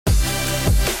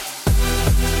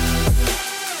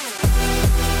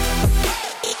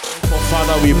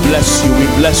Father, we bless you, we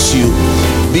bless you.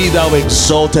 Be thou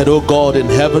exalted, O God, in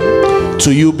heaven.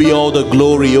 To you be all the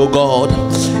glory, O God.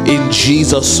 In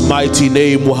Jesus' mighty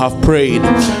name we have prayed.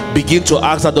 Begin to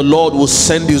ask that the Lord will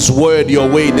send his word your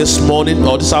way this morning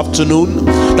or this afternoon.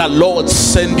 That Lord,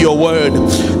 send your word.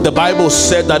 The Bible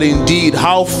said that indeed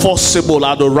how forcible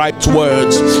are the right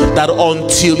words, that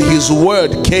until his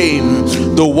word came,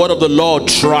 the word of the Lord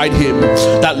tried him.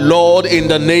 That Lord, in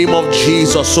the name of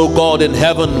Jesus, O God in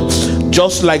heaven,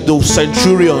 just like the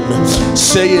centurion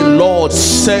saying, Lord,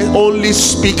 say, only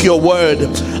speak your word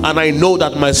and I know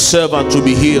that my servant will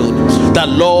be healed. That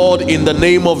Lord, in the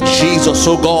name of Jesus,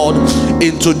 oh God,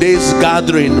 in today's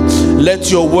gathering,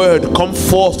 let your word come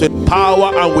forth with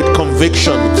power and with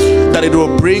conviction, that it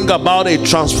will bring about a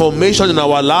transformation in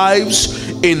our lives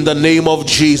in the name of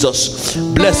Jesus.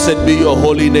 Blessed be your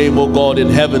holy name, O God in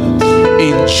heaven.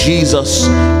 In Jesus'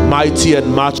 mighty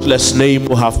and matchless name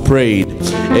we have prayed.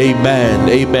 Amen.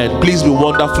 Amen. Please be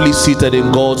wonderfully seated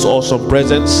in God's awesome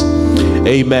presence.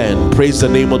 Amen. Praise the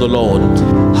name of the Lord.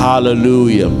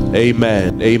 Hallelujah.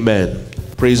 Amen. Amen.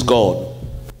 Praise God.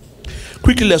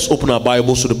 Quickly, let's open our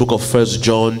Bibles to the book of 1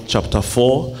 John chapter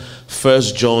 4. 1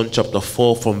 John chapter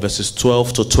 4 from verses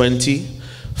 12 to 20.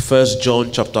 1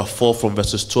 John chapter 4 from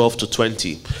verses 12 to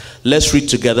 20. Let's read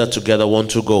together. One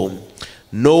to go.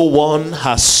 No one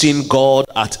has seen God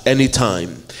at any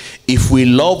time. If we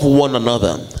love one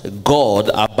another, God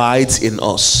abides in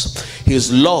us.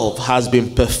 His love has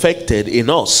been perfected in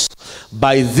us.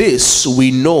 By this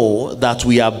we know that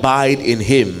we abide in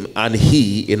him and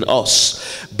he in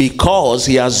us, because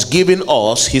he has given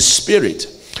us his Spirit.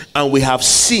 And we have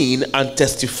seen and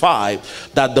testify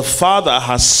that the Father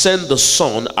has sent the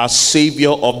Son as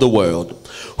Savior of the world.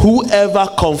 Whoever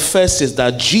confesses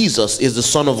that Jesus is the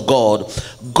Son of God,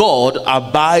 God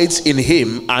abides in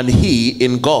him and he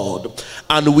in God.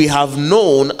 And we have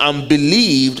known and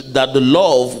believed that the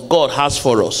love God has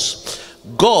for us.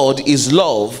 God is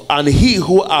love, and he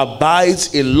who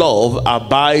abides in love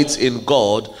abides in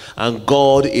God, and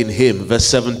God in him. Verse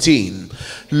 17.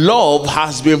 Love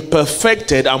has been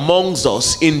perfected amongst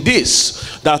us in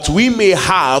this, that we may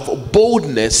have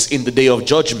boldness in the day of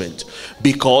judgment.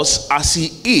 Because as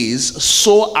he is,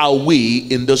 so are we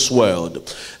in this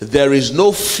world. There is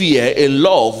no fear in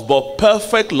love, but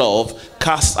perfect love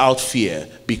casts out fear,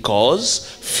 because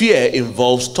fear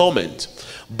involves torment.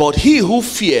 But he who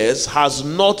fears has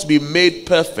not been made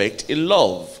perfect in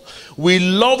love. We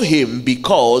love him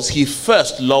because he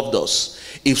first loved us.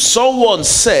 If someone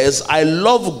says, I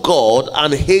love God,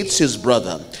 and hates his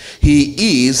brother,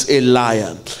 he is a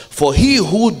liar. For he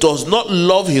who does not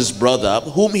love his brother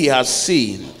whom he has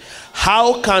seen,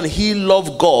 how can he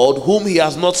love God whom he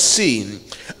has not seen?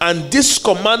 And this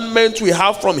commandment we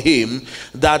have from him,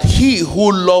 that he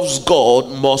who loves God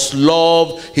must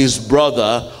love his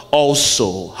brother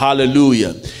also.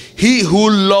 Hallelujah. He who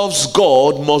loves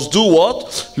God must do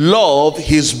what? Love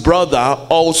his brother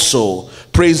also.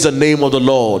 Praise the name of the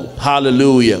Lord.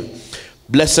 Hallelujah.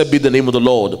 Blessed be the name of the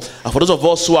Lord. And for those of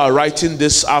us who are writing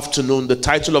this afternoon, the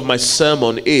title of my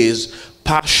sermon is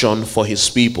Passion for His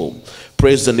People.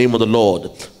 Praise the name of the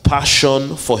Lord.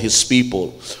 Passion for his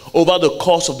people. Over the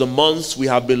course of the months, we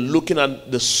have been looking at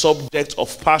the subject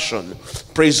of passion.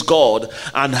 Praise God.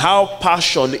 And how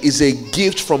passion is a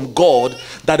gift from God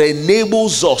that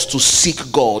enables us to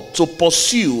seek God, to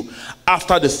pursue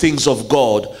after the things of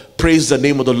God. Praise the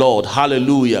name of the Lord.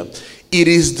 Hallelujah. It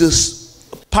is this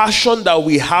passion that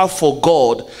we have for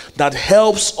God that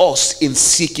helps us in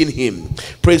seeking him.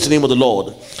 Praise the name of the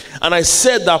Lord. And I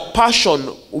said that passion,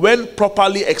 when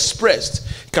properly expressed,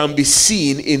 can be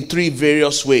seen in three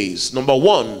various ways. Number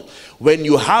one, when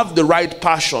you have the right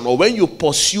passion, or when you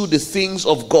pursue the things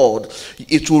of God,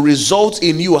 it will result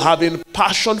in you having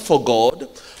passion for God,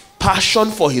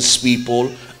 passion for his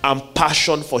people, and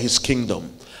passion for his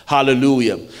kingdom.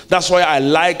 Hallelujah. That's why I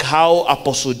like how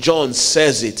Apostle John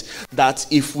says it, that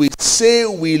if we say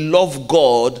we love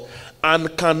God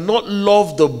and cannot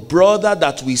love the brother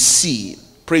that we see,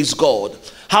 praise God,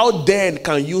 how then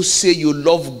can you say you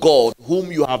love God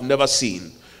whom you have never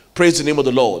seen? Praise the name of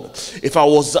the Lord. If I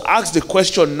was to ask the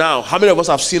question now, how many of us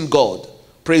have seen God?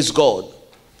 Praise God.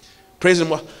 Praise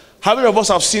him. How many of us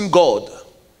have seen God?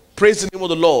 Praise the name of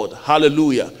the Lord.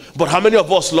 Hallelujah. But how many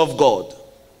of us love God?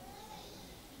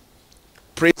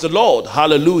 Praise the Lord.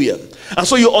 Hallelujah. And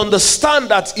so you understand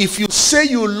that if you say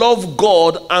you love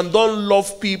God and don't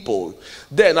love people,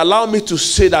 then allow me to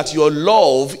say that your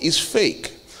love is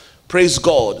fake. Praise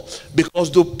God.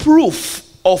 Because the proof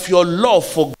of your love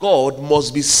for God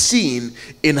must be seen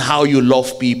in how you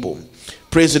love people.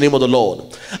 Praise the name of the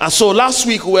Lord. And so last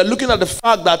week we were looking at the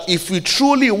fact that if we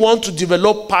truly want to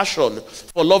develop passion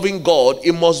for loving God,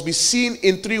 it must be seen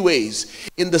in three ways.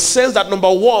 In the sense that,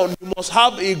 number one, you must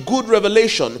have a good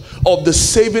revelation of the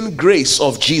saving grace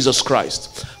of Jesus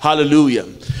Christ. Hallelujah.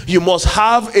 You must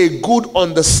have a good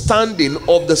understanding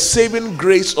of the saving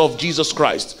grace of Jesus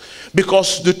Christ.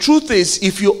 Because the truth is,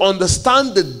 if you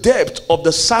understand the depth of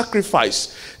the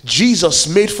sacrifice Jesus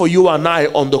made for you and I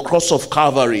on the cross of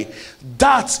Calvary,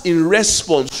 that in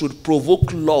response should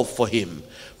provoke love for him.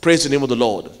 Praise the name of the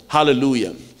Lord.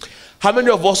 Hallelujah. How many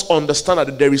of us understand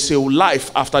that there is a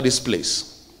life after this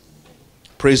place?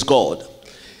 Praise God.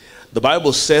 The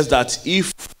Bible says that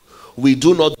if we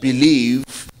do not believe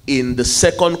in the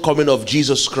second coming of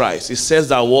Jesus Christ, it says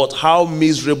that what? How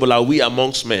miserable are we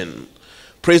amongst men?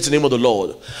 Praise the name of the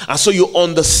Lord. And so you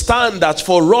understand that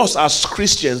for us as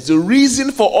Christians, the reason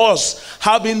for us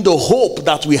having the hope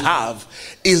that we have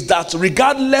is that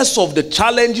regardless of the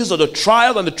challenges or the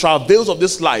trials and the travails of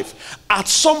this life, at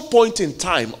some point in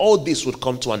time, all this would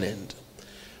come to an end.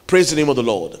 Praise the name of the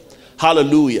Lord.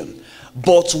 Hallelujah.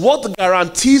 But what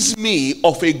guarantees me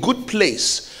of a good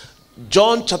place,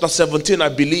 John chapter 17, I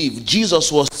believe,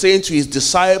 Jesus was saying to his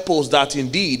disciples that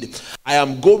indeed, I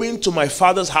am going to my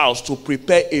Father's house to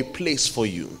prepare a place for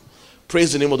you.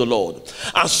 Praise the name of the Lord.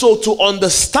 And so to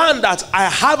understand that I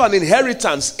have an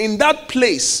inheritance in that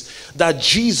place that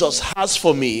Jesus has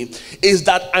for me, is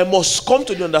that I must come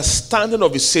to the understanding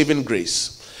of his saving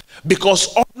grace.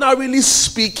 Because ordinarily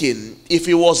speaking, if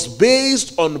it was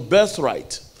based on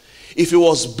birthright, if it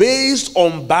was based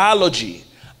on biology,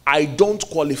 I don't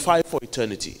qualify for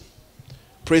eternity.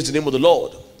 Praise the name of the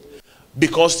Lord.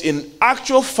 Because in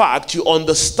actual fact, you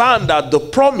understand that the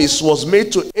promise was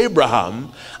made to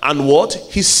Abraham and what?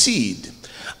 His seed.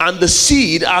 And the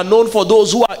seed are known for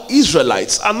those who are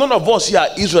Israelites. And none of us here are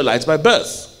Israelites by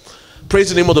birth. Praise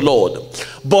the name of the Lord.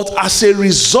 But as a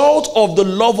result of the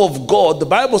love of God, the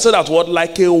Bible said that what?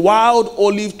 Like a wild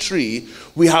olive tree,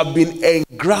 we have been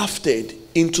engrafted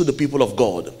into the people of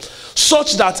God.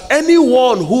 Such that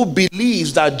anyone who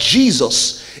believes that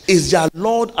Jesus is their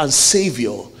Lord and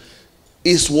Savior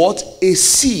is what? A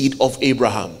seed of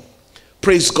Abraham.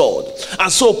 Praise God.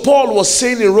 And so Paul was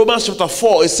saying in Romans chapter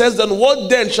 4, it says, then what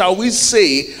then shall we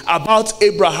say about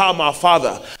Abraham our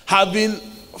father,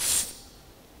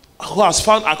 who has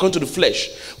found according to the flesh?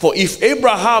 For if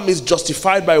Abraham is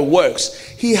justified by works,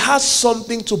 he has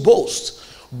something to boast,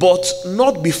 but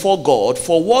not before God.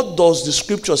 For what does the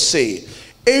scripture say?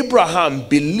 Abraham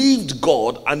believed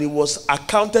God, and it was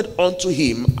accounted unto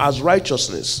him as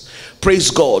righteousness.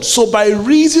 Praise God. So by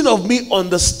reason of me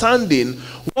understanding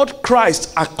what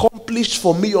Christ accomplished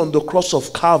for me on the cross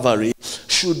of Calvary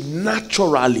should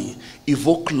naturally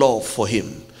evoke love for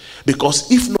him.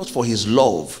 Because if not for his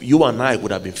love, you and I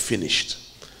would have been finished.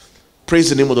 Praise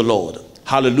the name of the Lord.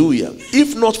 Hallelujah.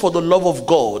 If not for the love of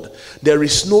God, there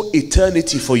is no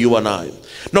eternity for you and I.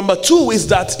 Number two is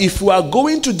that if we are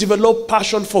going to develop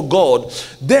passion for God,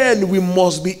 then we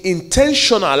must be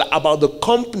intentional about the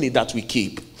company that we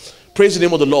keep. Praise the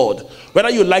name of the Lord.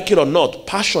 Whether you like it or not,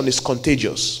 passion is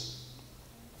contagious.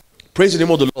 Praise the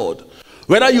name of the Lord.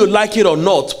 Whether you like it or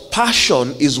not,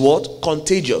 passion is what?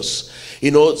 Contagious.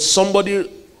 You know, somebody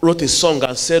wrote a song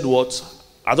and said what?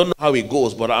 I don't know how it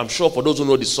goes, but I'm sure for those who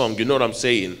know the song, you know what I'm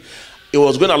saying. It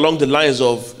was going along the lines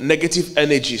of negative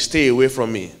energy, stay away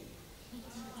from me.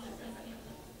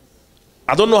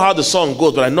 I don't know how the song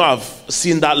goes, but I know I've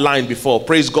seen that line before.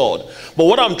 Praise God. But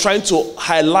what I'm trying to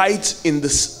highlight in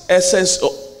this essence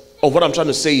of what I'm trying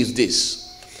to say is this.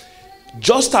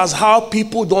 Just as how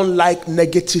people don't like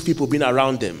negative people being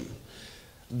around them,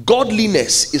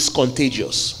 godliness is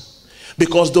contagious.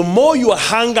 Because the more you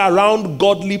hang around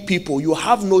godly people, you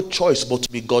have no choice but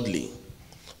to be godly.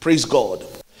 Praise God.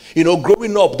 You know,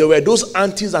 growing up, there were those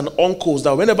aunties and uncles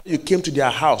that whenever you came to their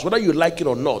house, whether you like it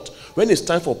or not, when it's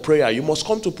time for prayer, you must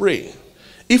come to pray.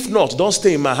 If not, don't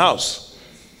stay in my house.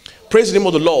 Praise the name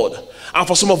of the Lord. And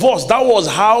for some of us, that was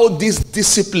how this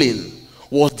discipline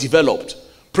was developed.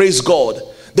 Praise God.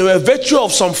 There were virtue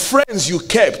of some friends you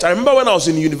kept. I remember when I was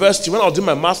in university, when I was doing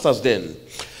my master's then,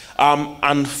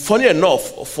 and funny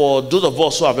enough, for those of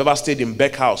us who have ever stayed in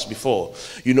Beck House before,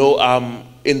 you know,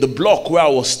 in the block where I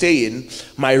was staying,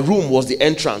 my room was the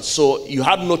entrance. So you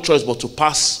had no choice but to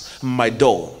pass my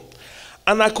door.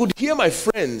 And I could hear my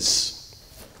friends.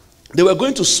 They were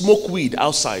going to smoke weed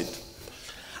outside.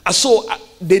 And so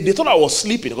they thought I was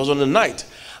sleeping because on the night.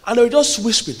 And they were just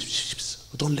whispering,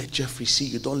 don't let Jeffrey see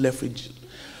you, don't let Jeffrey.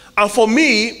 And for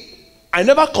me, I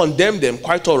never condemned them,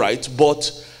 quite all right,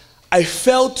 but I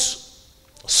felt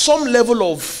some level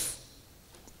of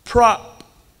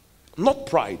not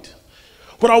pride,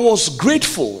 But I was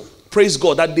grateful, praise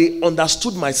God, that they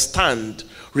understood my stand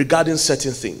regarding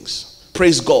certain things.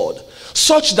 Praise God.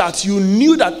 Such that you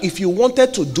knew that if you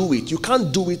wanted to do it, you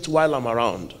can't do it while I'm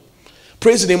around.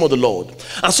 Praise the name of the Lord.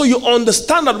 And so you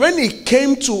understand that when it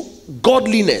came to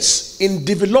godliness, in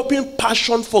developing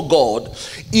passion for God,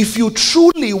 if you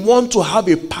truly want to have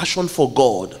a passion for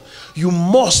God, you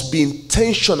must be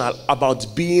intentional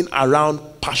about being around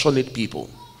passionate people.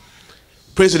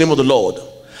 Praise the name of the Lord.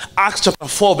 Acts chapter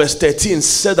 4 verse 13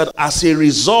 said that as a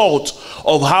result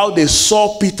of how they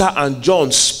saw Peter and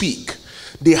John speak,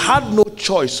 they had no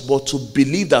choice but to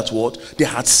believe that what? They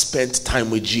had spent time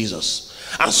with Jesus.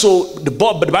 And so the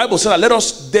Bible said that let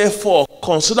us therefore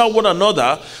consider one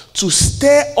another to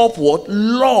stir up what?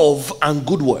 Love and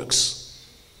good works.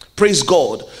 Praise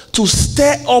God. To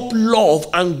stir up love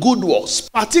and good works,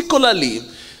 particularly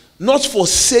not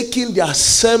forsaking the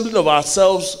assembling of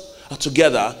ourselves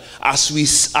together as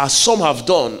some have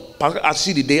done, as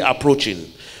see the day approaching.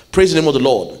 Praise the name of the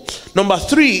Lord. Number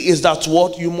 3 is that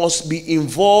what? You must be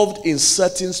involved in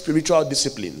certain spiritual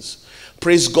disciplines.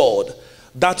 Praise God.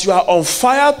 That you are on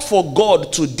fire for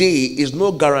God today is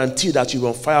no guarantee that you're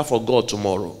on fire for God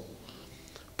tomorrow.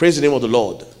 Praise the name of the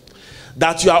Lord.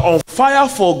 That you are on fire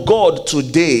for God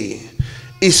today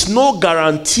is no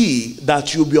guarantee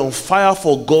that you'll be on fire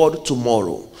for God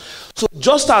tomorrow. So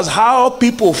just as how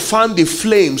people fan the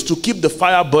flames to keep the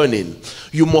fire burning,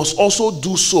 you must also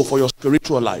do so for your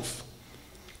spiritual life.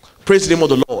 Praise the name of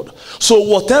the Lord. So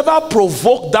whatever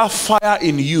provoked that fire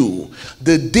in you,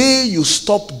 the day you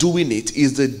stop doing it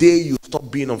is the day you stop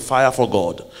being on fire for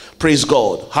God. Praise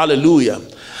God. Hallelujah.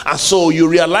 And so you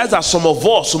realize that some of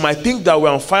us who might think that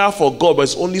we're on fire for God, but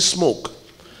it's only smoke.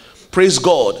 Praise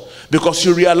God. Because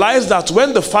you realize that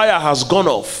when the fire has gone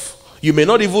off, you may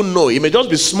not even know. It may just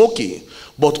be smoky,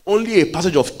 but only a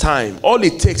passage of time. All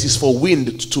it takes is for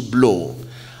wind to blow.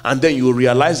 And then you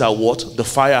realize that what? The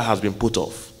fire has been put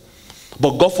off.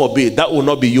 But God forbid, that will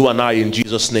not be you and I in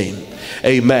Jesus' name.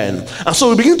 Amen. And so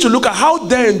we begin to look at how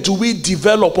then do we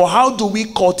develop or how do we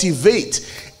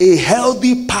cultivate a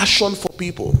healthy passion for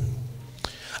people.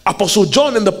 Apostle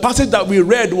John in the passage that we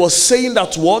read was saying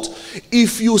that what?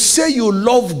 If you say you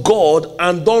love God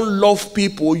and don't love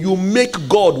people, you make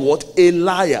God what? A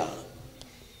liar.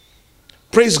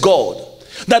 Praise God.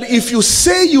 That if you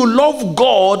say you love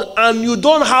God and you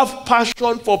don't have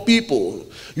passion for people,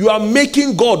 you are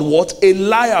making God what? A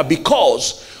liar,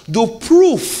 because the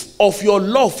proof of your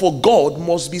love for God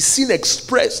must be seen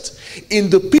expressed in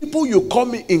the people you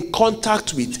come in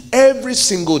contact with every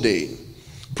single day.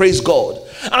 Praise God.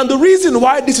 And the reason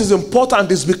why this is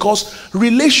important is because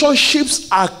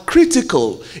relationships are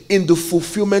critical in the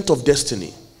fulfillment of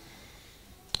destiny.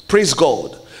 Praise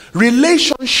God.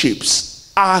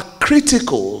 Relationships are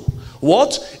critical,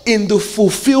 what? In the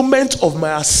fulfillment of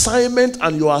my assignment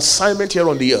and your assignment here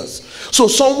on the earth. So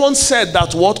someone said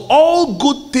that what? All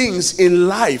good things in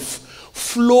life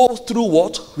flow through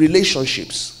what?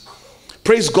 Relationships.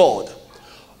 Praise God.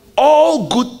 All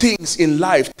good things in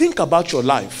life. Think about your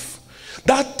life.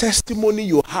 That testimony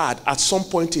you had at some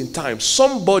point in time,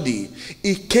 somebody,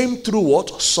 it came through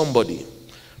what? Somebody.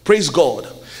 Praise God.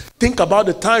 Think about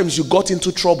the times you got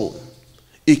into trouble.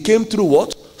 It came through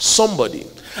what? Somebody.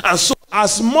 And so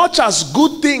as much as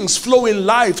good things flow in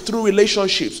life through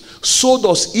relationships, so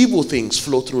does evil things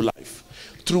flow through life.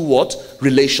 Through what?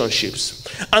 Relationships.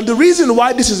 And the reason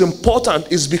why this is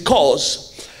important is because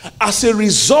as a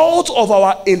result of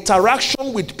our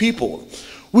interaction with people,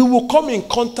 we will come in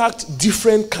contact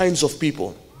different kinds of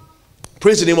people.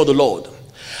 Praise the name of the Lord.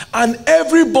 And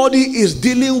everybody is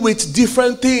dealing with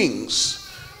different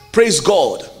things. Praise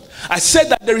God. I said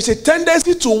that there is a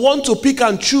tendency to want to pick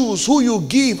and choose who you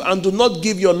give and do not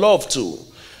give your love to.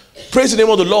 Praise the name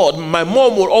of the Lord. My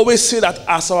mom will always say that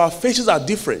as our faces are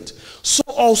different, so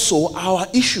also our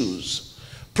issues.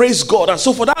 Praise God. And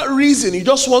so for that reason, you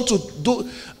just want to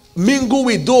mingle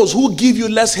with those who give you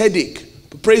less headache.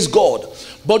 Praise God.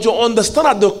 But you understand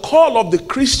that the call of the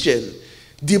Christian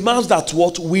demands that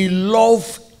what? We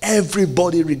love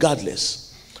everybody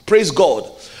regardless. Praise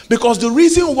God. Because the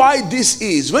reason why this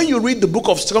is, when you read the book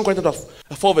of 2 Corinthians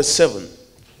 4 verse 7,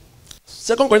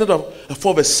 2 Corinthians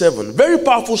 4 verse 7, very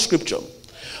powerful scripture.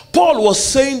 Paul was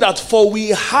saying that for we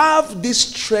have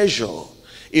this treasure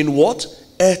in what?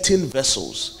 Earthen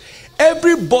vessels.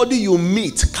 Everybody you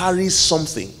meet carries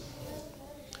something.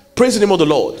 Praise the name of the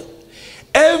Lord.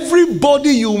 Everybody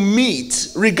you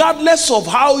meet, regardless of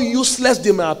how useless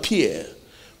they may appear,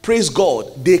 praise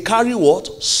God, they carry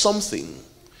what? Something.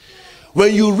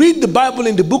 When you read the Bible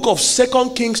in the book of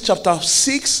 2 Kings chapter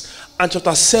 6 and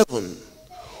chapter 7,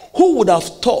 who would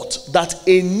have thought that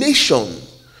a nation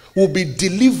will be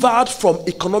delivered from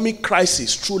economic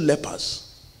crisis through lepers.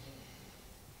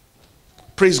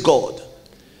 Praise God.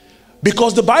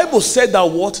 Because the Bible said that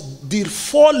what? The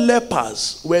 4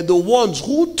 lepers were the ones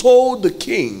who told the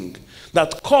king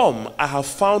that, come, I have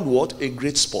found what? A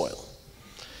great spoil.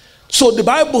 So the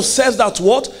Bible says that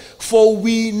what? For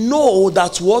we know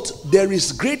that what? There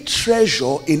is great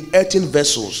treasure in earthen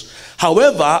vessels.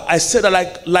 However, I said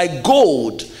that like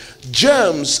gold,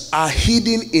 germs are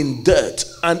hidden in dirt,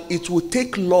 and it will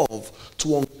take love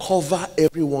to uncover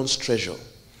everyone's treasure.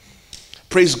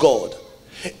 Praise God.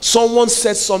 Someone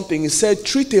said something. He said,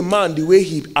 treat a man the way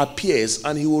he appears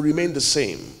and he will remain the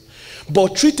same.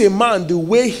 But treat a man the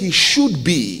way he should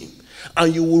be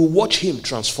and you will watch him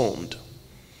transformed.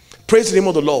 Praise the name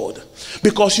of the Lord.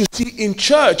 Because you see, in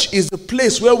church is the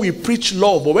place where we preach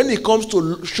love. But when it comes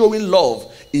to showing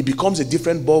love, it becomes a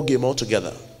different ball game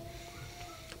altogether.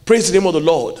 Praise the name of the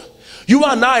Lord. You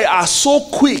and I are so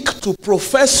quick to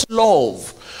profess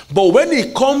love. But when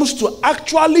it comes to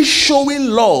actually showing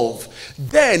love,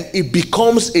 then it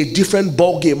becomes a different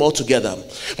ball game altogether.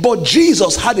 But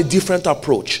Jesus had a different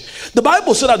approach. The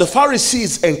Bible said that the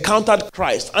Pharisees encountered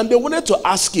Christ and they wanted to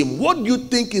ask him, what do you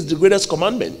think is the greatest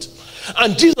commandment?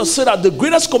 And Jesus said that the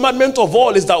greatest commandment of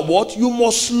all is that what? You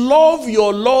must love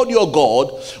your Lord your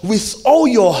God with all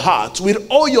your heart, with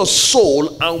all your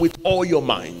soul, and with all your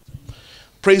mind.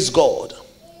 Praise God.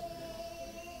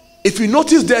 If you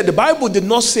notice there, the Bible did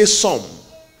not say some.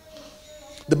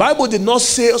 The Bible did not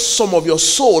say some of your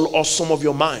soul or some of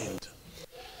your mind.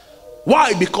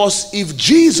 Why? Because if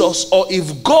Jesus or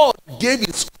if God gave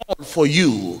his all for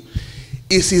you,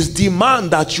 it's his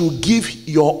demand that you give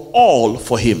your all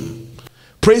for him.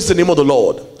 Praise the name of the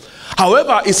Lord.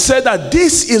 However, it said that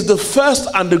this is the first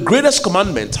and the greatest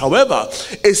commandment. However,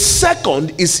 a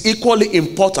second is equally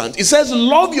important. It says,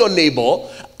 love your neighbor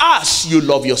as you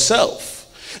love yourself.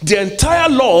 The entire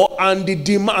law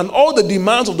and all the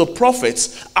demands of the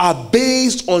prophets are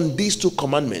based on these 2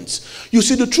 commandments. You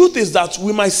see, the truth is that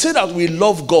we might say that we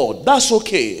love God. That's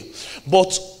okay.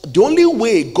 But the only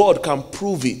way God can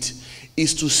prove it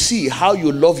is to see how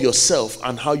you love yourself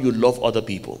and how you love other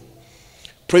people.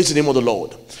 Praise the name of the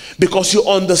Lord. Because you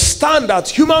understand that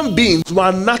human beings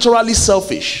are naturally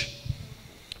selfish.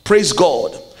 Praise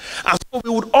God. And so we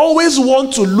would always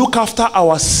want to look after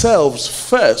ourselves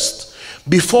first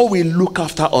before we look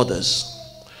after others.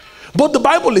 But the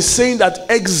Bible is saying that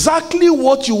exactly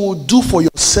what you will do for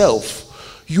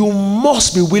yourself, you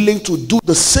must be willing to do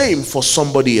the same for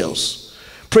somebody else.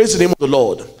 Praise the name of the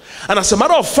Lord. And as a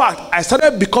matter of fact, I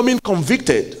started becoming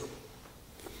convicted.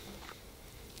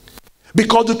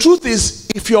 Because the truth is,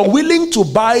 if you're willing to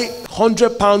buy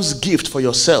 £100 gift for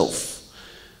yourself,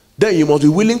 then you must be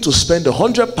willing to spend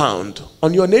 £100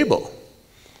 on your neighbor.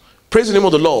 Praise the name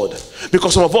of the Lord.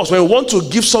 Because some of us, when we want to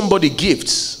give somebody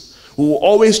gifts, we will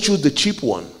always choose the cheap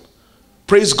one.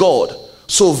 Praise God.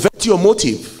 So vet your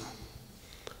motive.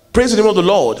 Praise the name of the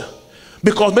Lord.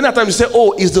 Because many times you say,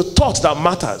 oh, it's the thought that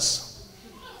matters.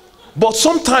 But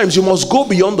sometimes you must go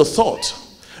beyond the thought.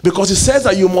 Because it says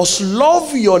that you must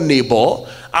love your neighbor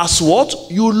as what?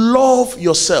 You love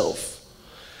yourself.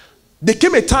 There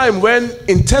came a time when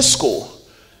in Tesco,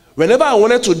 whenever I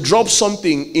wanted to drop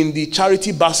something in the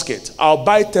charity basket, I'll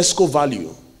buy Tesco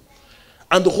value.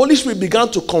 And the Holy Spirit began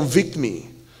to convict me.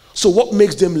 So what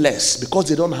makes them less? Because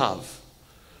they don't have.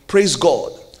 Praise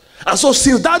God. And so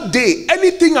since that day,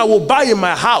 anything I will buy in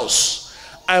my house,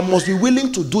 I must be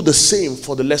willing to do the same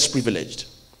for the less privileged.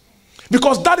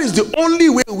 Because that is the only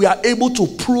way we are able to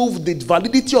prove the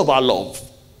validity of our love.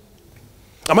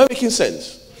 Am I making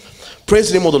sense?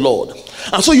 Praise the name of the Lord.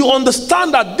 And so you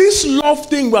understand that this love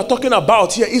thing we are talking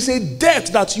about here is a debt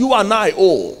that you and I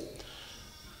owe.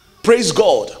 Praise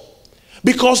God.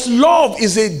 Because love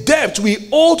is a debt we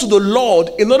owe to the Lord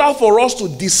in order for us to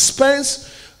dispense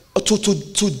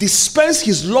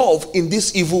his love in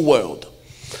this evil world.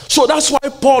 So that's why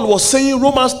Paul was saying in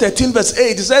Romans 13 verse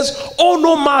 8, he says, owe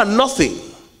no man nothing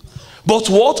but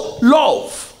what?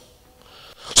 Love.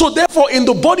 So therefore in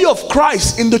the body of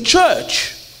Christ, in the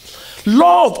church,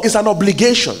 love is an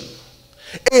obligation.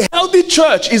 A healthy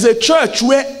church is a church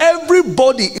where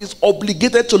everybody is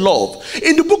obligated to love.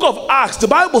 In the book of Acts, the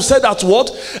Bible said that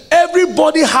what?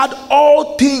 Everybody had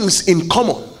all things in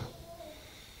common.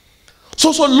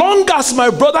 So long as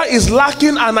my brother is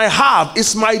lacking and I have,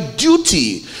 it's my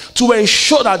duty to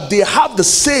ensure that they have the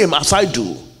same as I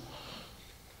do.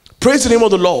 Praise the name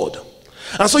of the Lord.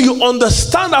 And so you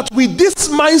understand that with this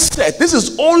mindset, this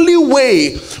is the only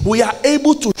way we are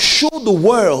able to show the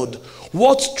world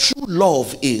what true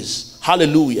love is.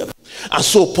 Hallelujah. And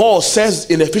so Paul says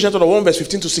in Ephesians 1 verse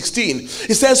 15 to 16,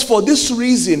 he says, for this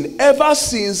reason, ever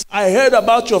since I heard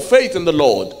about your faith in the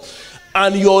Lord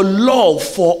and your love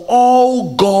for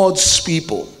all God's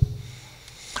people.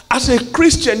 As a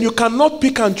Christian, you cannot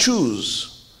pick and choose.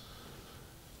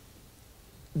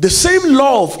 The same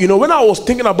love, when I was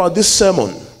thinking about this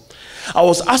sermon, I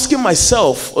was asking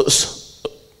myself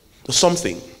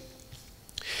something.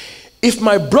 If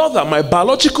my brother, my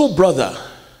biological brother,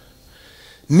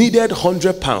 needed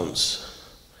 100 pounds,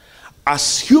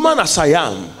 as human as I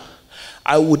am,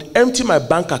 I would empty my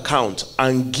bank account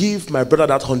and give my brother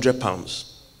that 100 pounds.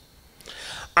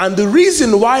 And the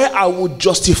reason why I would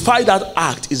justify that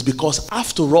act is because,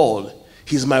 after all,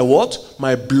 he's my what?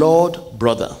 My blood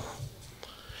brother.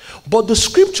 But the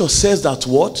scripture says that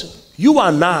what? You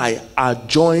and I are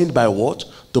joined by what?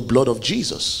 The blood of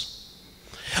Jesus.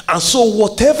 And so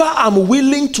whatever I'm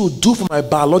willing to do for my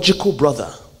biological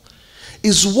brother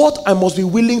is what I must be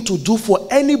willing to do for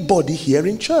anybody here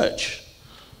in church.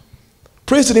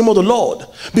 Praise the name of the Lord.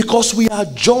 Because we are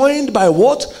joined by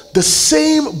what? The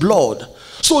same blood.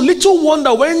 So little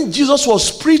wonder when Jesus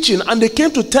was preaching and they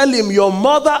came to tell him, your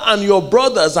mother and your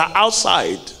brothers are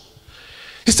outside.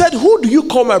 He said, who do you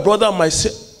call my brother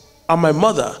and my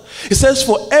mother? He says,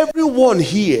 for everyone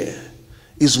here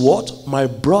is what? My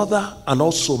brother and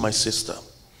also my sister.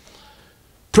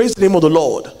 Praise the name of the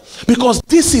Lord. Because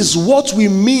this is what we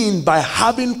mean by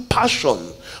having passion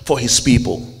for his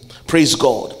people. Praise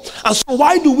God. And so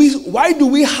why do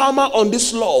we hammer on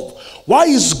this love? Why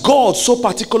is God so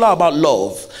particular about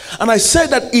love? And I said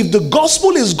that if the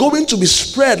gospel is going to be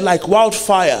spread like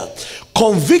wildfire,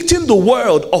 convicting the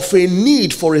world of a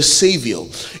need for a savior,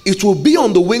 it will be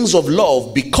on the wings of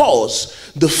love,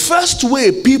 because the first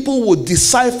way people would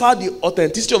decipher the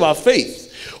authenticity of our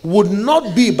faith would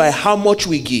not be by how much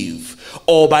we give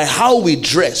or by how we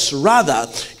dress. Rather,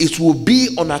 it will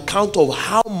be on account of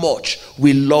how much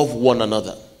we love one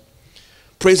another.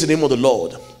 Praise the name of the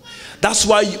Lord. That's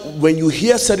why when you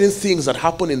hear certain things that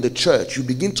happen in the church, you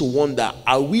begin to wonder,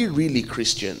 are we really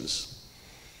Christians?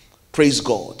 Praise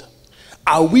God.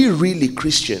 Are we really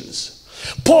Christians?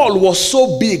 Paul was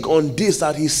so big on this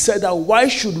that he said that why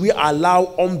should we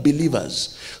allow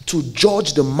unbelievers to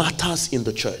judge the matters in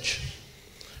the church?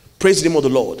 Praise the name of the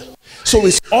Lord. So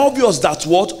it's obvious that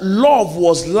what? Love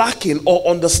was lacking, or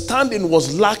understanding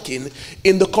was lacking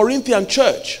in the Corinthian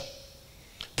church.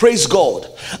 Praise God.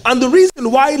 And the reason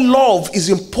why love is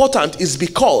important is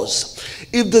because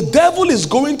if the devil is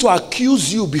going to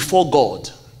accuse you before God,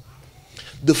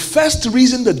 the first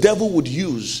reason the devil would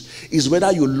use is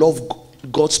whether you love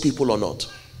God's people or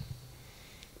not.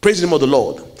 Praise the name of the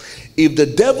Lord. If the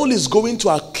devil is going to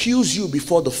accuse you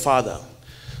before the Father,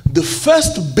 the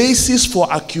first basis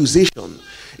for accusation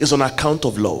is on account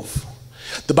of love.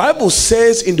 The Bible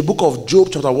says in the book of Job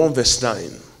chapter 1 verse 9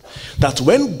 that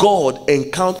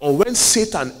when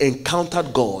Satan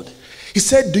encountered God, he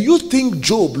said, do you think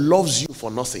Job loves you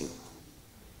for nothing?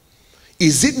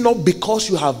 Is it not because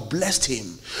you have blessed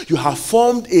him, you have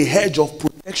formed a hedge of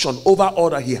protection over all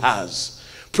that he has?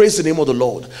 Praise the name of the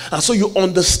Lord. And so you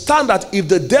understand that if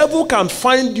the devil can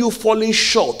find you falling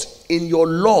short in your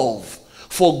love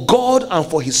for God and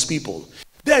for his people,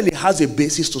 then he has a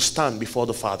basis to stand before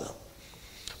the Father.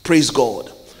 Praise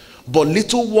God. But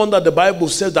little wonder the Bible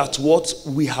says that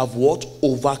we have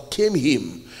overcame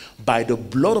him by the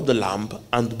blood of the Lamb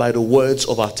and by the words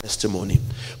of our testimony.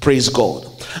 Praise God.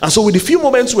 And so with the few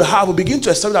moments we have, we begin to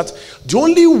establish that the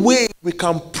only way we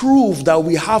can prove that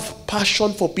we have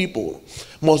passion for people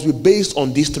must be based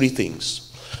on these three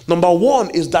things. Number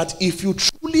one is that if you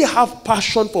truly have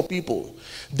passion for people,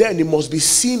 then it must be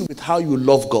seen with how you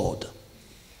love God.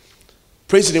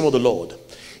 Praise the name of the Lord.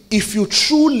 If you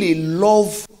truly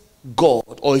love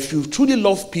God, or if you truly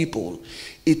love people,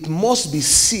 it must be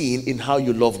seen in how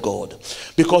you love God.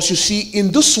 Because you see,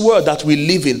 in this world that we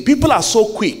live in, people are so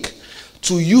quick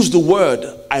to use the word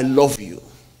I love you.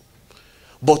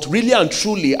 But really and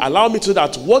truly, allow me to say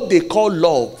that what they call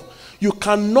love, you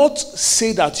cannot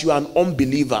say that you are an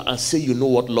unbeliever and say you know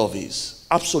what love is.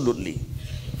 Absolutely.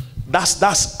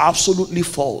 That's absolutely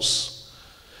false.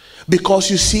 Because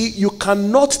you see, you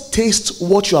cannot taste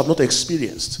what you have not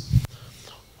experienced.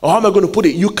 Or how am I going to put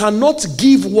it? You cannot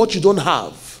give what you don't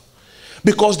have.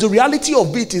 Because the reality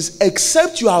of it is,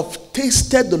 except you have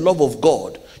tasted the love of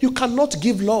God, you cannot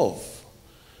give love.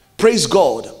 Praise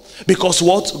God. Because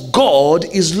what? God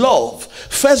is love.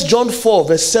 1 John 4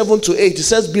 verse 7 to 8, it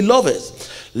says, Beloved,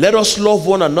 let us love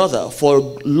one another, for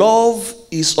love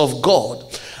is of God.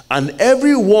 And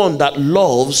everyone that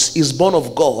loves is born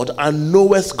of God and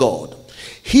knoweth God.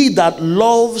 He that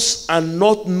loves and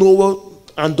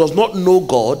does not know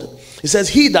God It says,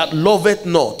 he that loveth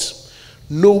not,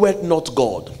 knoweth not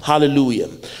God. Hallelujah.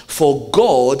 For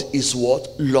God is what?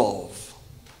 Love.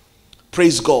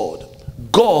 Praise God.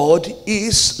 God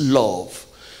is love.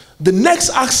 The next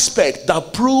aspect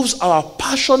that proves our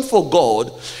passion for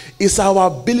God is our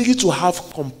ability to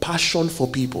have compassion for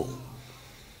people.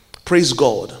 Praise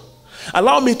God.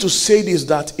 Allow me to say this,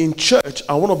 that in church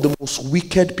are one of the most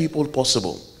wicked people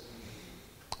possible.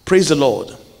 Praise the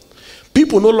Lord.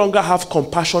 People no longer have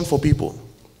compassion for people.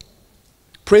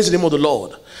 Praise the name of the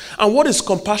Lord. And what is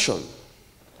compassion?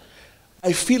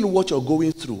 I feel what you're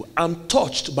going through. I'm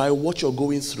touched by what you're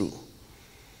going through.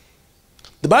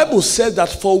 The Bible says that,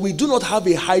 for we do not have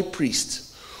a high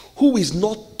priest who is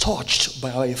not touched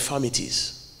by our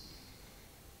infirmities.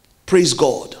 Praise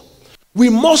God. We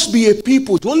must be a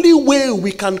people. The only way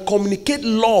we can communicate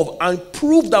love and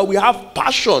prove that we have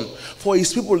passion for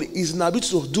his people is in our ability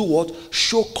to do what?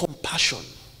 Show compassion.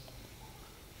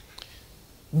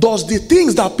 Does the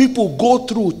things that people go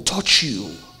through touch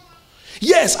you?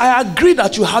 Yes, I agree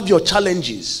that you have your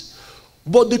challenges.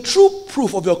 But the true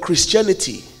proof of your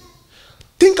Christianity,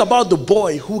 think about the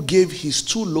boy who gave his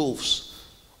 2 loaves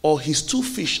or his 2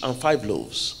 fish and 5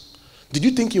 loaves. Did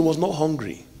you think he was not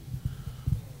hungry?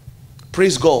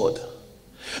 Praise God.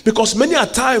 Because many a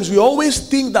times we always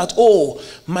think that, oh,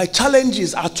 my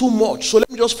challenges are too much, so let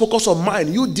me just focus on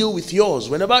mine. You deal with yours.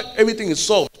 Whenever everything is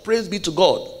solved, praise be to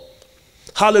God.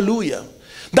 Hallelujah.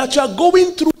 That you are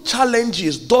going through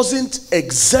challenges doesn't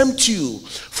exempt you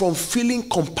from feeling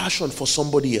compassion for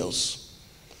somebody else.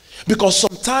 Because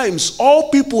sometimes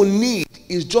all people need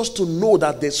is just to know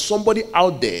that there's somebody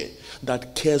out there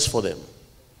that cares for them.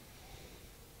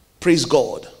 Praise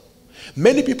God.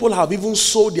 Many people have even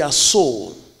sold their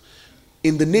soul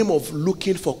in the name of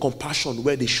looking for compassion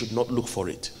where they should not look for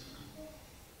it.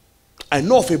 I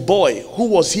know of a boy who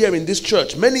was here in this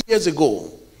church many years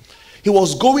ago. He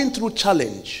was going through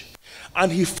challenge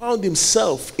and he found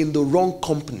himself in the wrong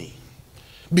company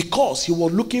because he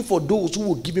was looking for those who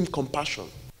would give him compassion.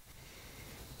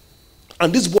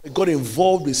 And this boy got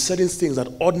involved with certain things that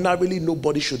ordinarily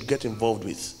nobody should get involved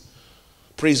with.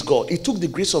 Praise God. It took the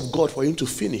grace of God for him to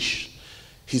finish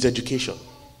his education.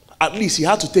 At least he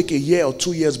had to take a year or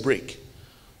 2 years break.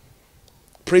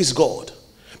 Praise God.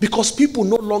 Because people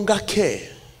no longer care.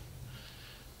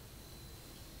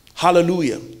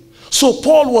 Hallelujah. So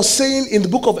Paul was saying in the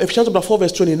book of Ephesians chapter 4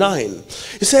 verse 29,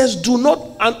 he says, do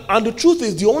not, and the truth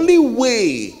is the only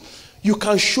way you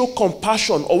can show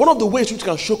compassion, or one of the ways which you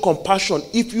can show compassion,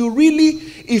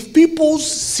 if people's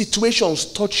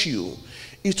situations touch you,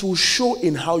 it will show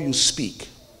in how you speak.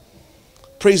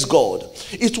 Praise God.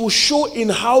 It will show in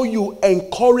how you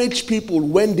encourage people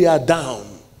when they are down.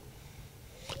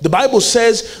 The Bible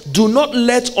says, do not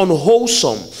let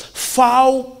unwholesome,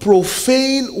 foul,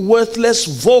 profane, worthless,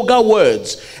 vulgar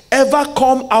words ever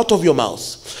come out of your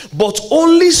mouth, but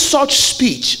only such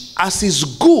speech as is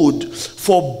good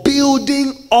for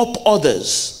building up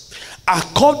others,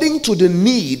 according to the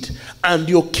need and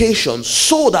the occasion,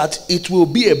 so that it will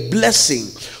be a blessing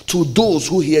to those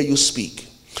who hear you speak.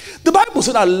 The Bible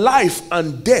said that life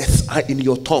and death are in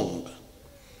your tongue.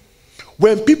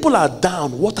 When people are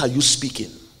down, what are you speaking?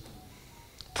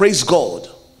 Praise God.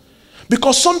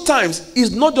 Because sometimes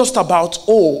it's not just about,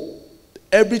 oh,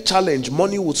 every challenge,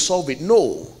 money would solve it.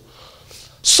 No.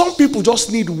 Some people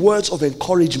just need words of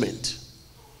encouragement.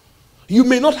 You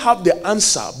may not have the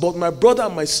answer, but my brother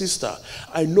and my sister,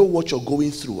 I know what you're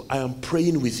going through. I am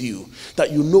praying with you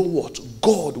that you know what?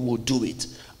 God will do it.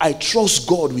 I trust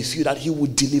God with you that he will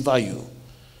deliver you.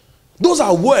 Those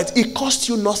are words. It costs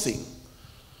you nothing.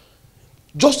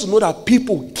 Just to know that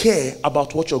people care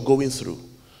about what you're going through.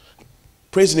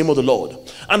 Praise the name of the Lord.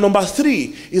 And number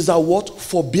 3 is that what?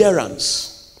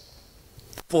 Forbearance.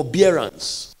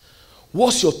 Forbearance.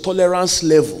 What's your tolerance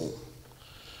level?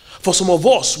 For some of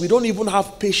us, we don't even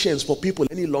have patience for people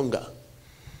any longer.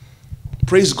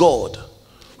 Praise God.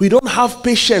 We don't have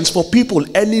patience for people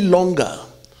any longer.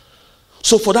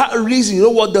 So for that reason, you know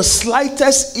what? The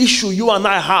slightest issue you and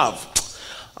I have,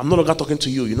 I'm no longer talking to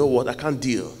you. You know what? I can't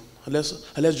deal. Let's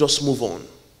just move on.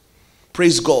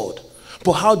 Praise God.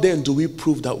 But how then do we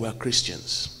prove that we are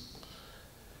Christians?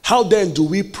 How then do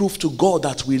we prove to God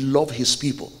that we love his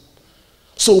people?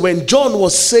 So when John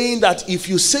was saying that if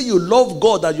you say you love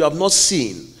God that you have not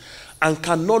seen and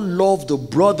cannot love the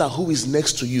brother who is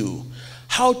next to you,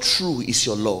 how true is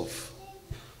your love?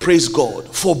 Praise God.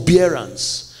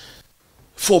 Forbearance.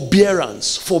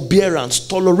 Forbearance,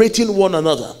 tolerating one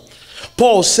another.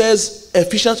 Paul says,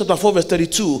 Ephesians chapter 4 verse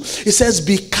 32, it says,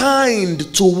 be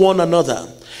kind to one another,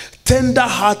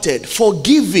 tender-hearted,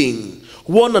 forgiving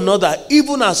one another,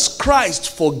 even as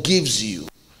Christ forgives you.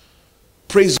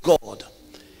 Praise God.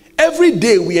 Every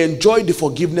day we enjoy the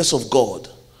forgiveness of God.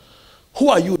 Who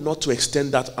are you not to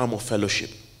extend that arm of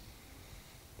fellowship?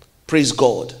 Praise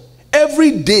God.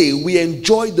 Every day we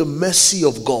enjoy the mercy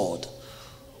of God.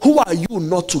 Who are you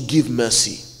not to give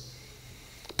mercy?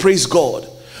 Praise God.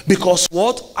 Because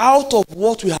what? Out of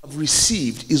what we have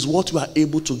received is what we are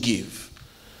able to give.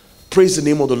 Praise the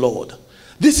name of the Lord.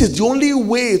 This is the only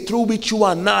way through which you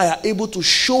and I are able to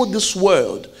show this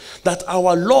world that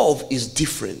our love is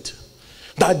different.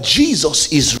 That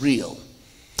Jesus is real.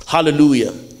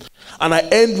 Hallelujah. And I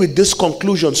end with this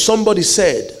conclusion. Somebody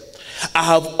said, I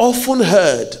have often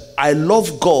heard, I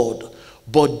love God,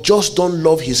 but just don't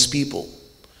love his people.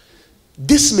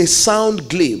 This may sound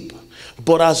glib,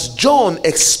 but as John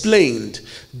explained,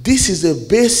 this is a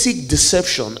basic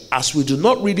deception, as we do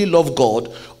not really love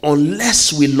God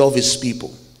unless we love his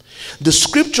people. The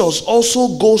scriptures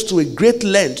also goes to a great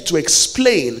length to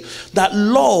explain that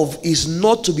love is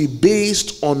not to be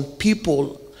based on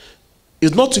people,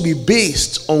 is not to be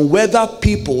based on whether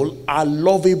people are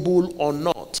lovable or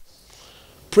not.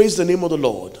 Praise the name of the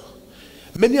Lord.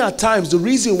 Many a times the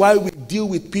reason why we deal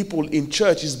with people in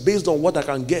church is based on what I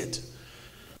can get.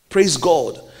 Praise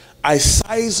God. I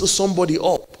size somebody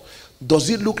up. Does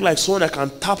it look like someone I can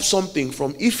tap something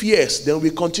from? If yes, then we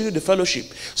continue the fellowship.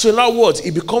 So in other words,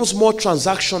 it becomes more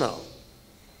transactional.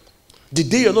 The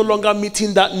day you're no longer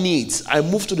meeting that needs, I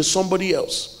move to the somebody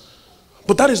else.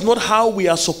 But that is not how we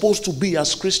are supposed to be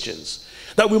as Christians.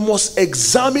 That we must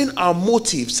examine our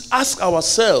motives, ask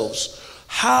ourselves,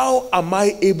 how am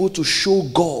I able to show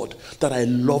God that I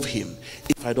love him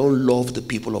if I don't love the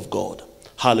people of God?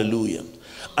 Hallelujah.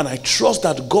 And I trust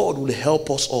that God will help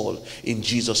us all in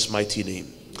Jesus' mighty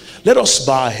name. Let us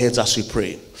bow our heads as we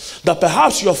pray. That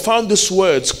perhaps you have found these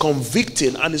words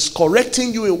convicting and is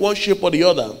correcting you in one shape or the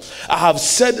other. I have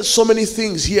said so many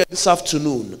things here this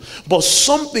afternoon, but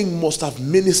something must have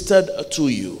ministered to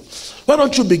you. Why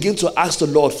don't you begin to ask the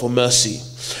Lord for mercy?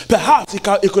 Perhaps it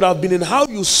could have been in how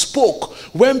you spoke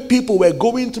when people were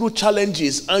going through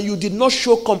challenges and you did not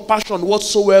show compassion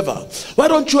whatsoever. Why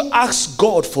don't you ask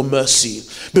God for mercy?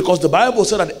 Because the Bible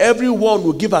said that everyone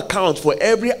will give account for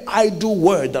every idle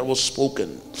word that was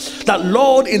spoken. That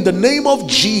Lord, in the name of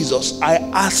Jesus, I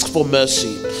ask for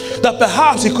mercy. That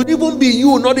perhaps it could even be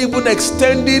you not even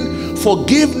extending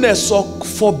forgiveness or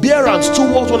forbearance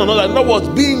towards one another. In other words,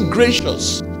 being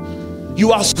gracious.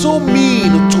 You are so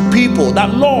mean to people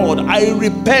that, Lord, I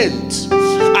repent.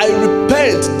 I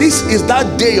repent. This is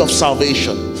that day of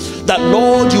salvation. That,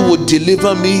 Lord, you would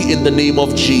deliver me in the name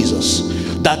of Jesus.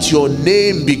 That your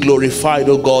name be glorified,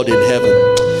 O God, in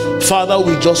heaven. Father,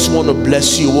 we just want to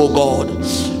bless you, O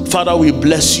God. Father, we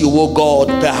bless you, O God.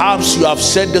 Perhaps you have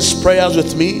said these prayers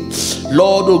with me.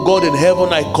 Lord, O God, in heaven,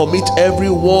 I commit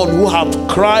everyone who have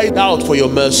cried out for your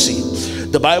mercy.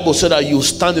 The Bible said that you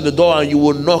stand in the door and you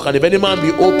will knock, and if any man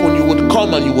be open, you would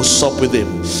come and you will sup with him.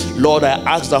 Lord, I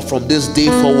ask that from this day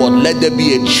forward, let there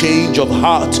be a change of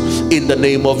heart in the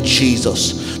name of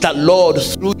Jesus. That, Lord,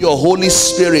 through your Holy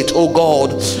Spirit, oh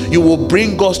God, you will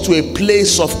bring us to a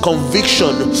place of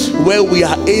conviction where we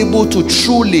are able to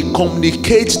truly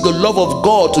communicate the love of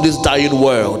God to this dying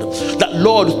world. That,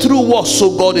 Lord, through us,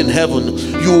 oh God in heaven,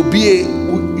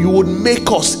 you would make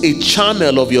us a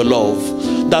channel of your love.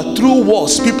 That through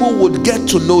us, people would get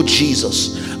to know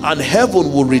Jesus, and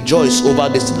heaven will rejoice over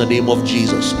this in the name of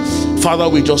Jesus. Father,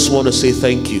 we just want to say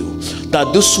thank you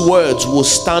that these words will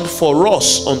stand for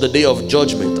us on the day of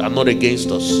judgment and not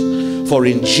against us. For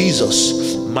in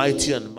Jesus' mighty and